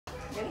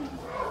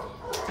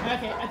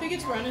Okay, I think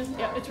it's running.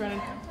 Yep, it's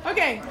running.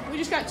 Okay, we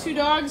just got 2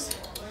 dogs.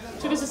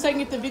 Took us a second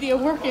to get the video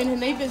working,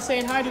 and they've been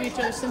saying hi to each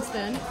other since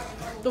then.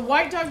 The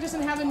white dog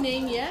doesn't have a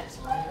name yet.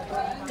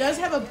 Does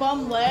have a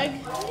bum leg.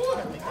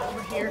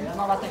 Over here.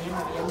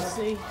 Let's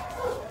see.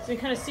 So you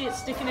kind of see it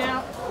sticking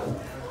out.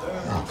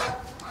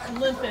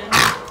 Limping.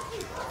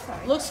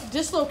 Looks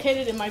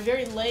dislocated in my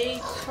very lay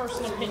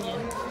person opinion.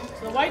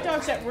 So the white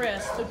dog's at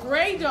risk. The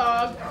gray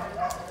dog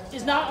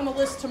is not on the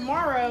list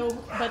tomorrow,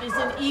 but is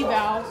in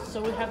eval,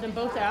 so we have them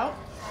both out.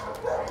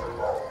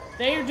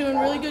 They are doing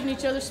really good in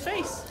each other's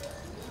face.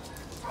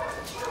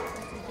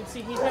 You can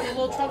see he's having a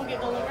little trouble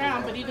getting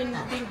around, but even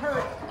being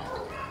hurt.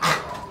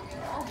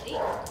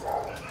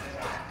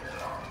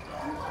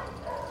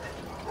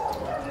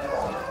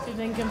 See if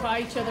they can buy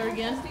each other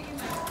again.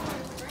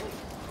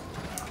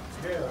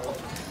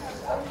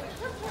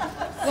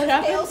 What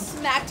happened? Dale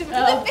smacked him in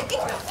the face.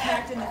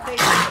 Smacked in the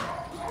face.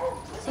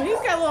 So he's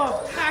got a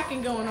little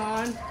packing going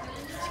on.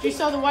 You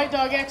saw the white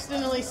dog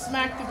accidentally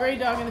smack the gray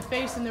dog in the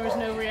face and there was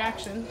no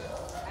reaction.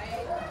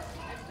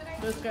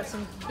 Both got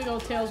some big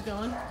old tails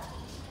going.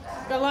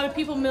 Got a lot of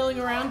people milling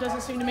around.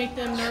 Doesn't seem to make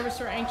them nervous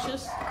or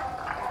anxious.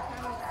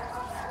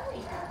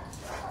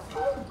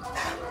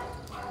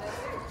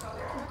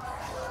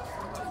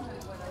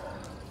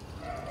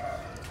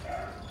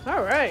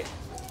 All right.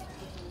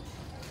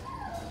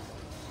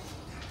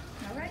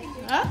 Alrighty.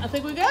 I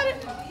think we got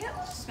it.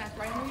 Yep. Smack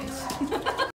right in the face.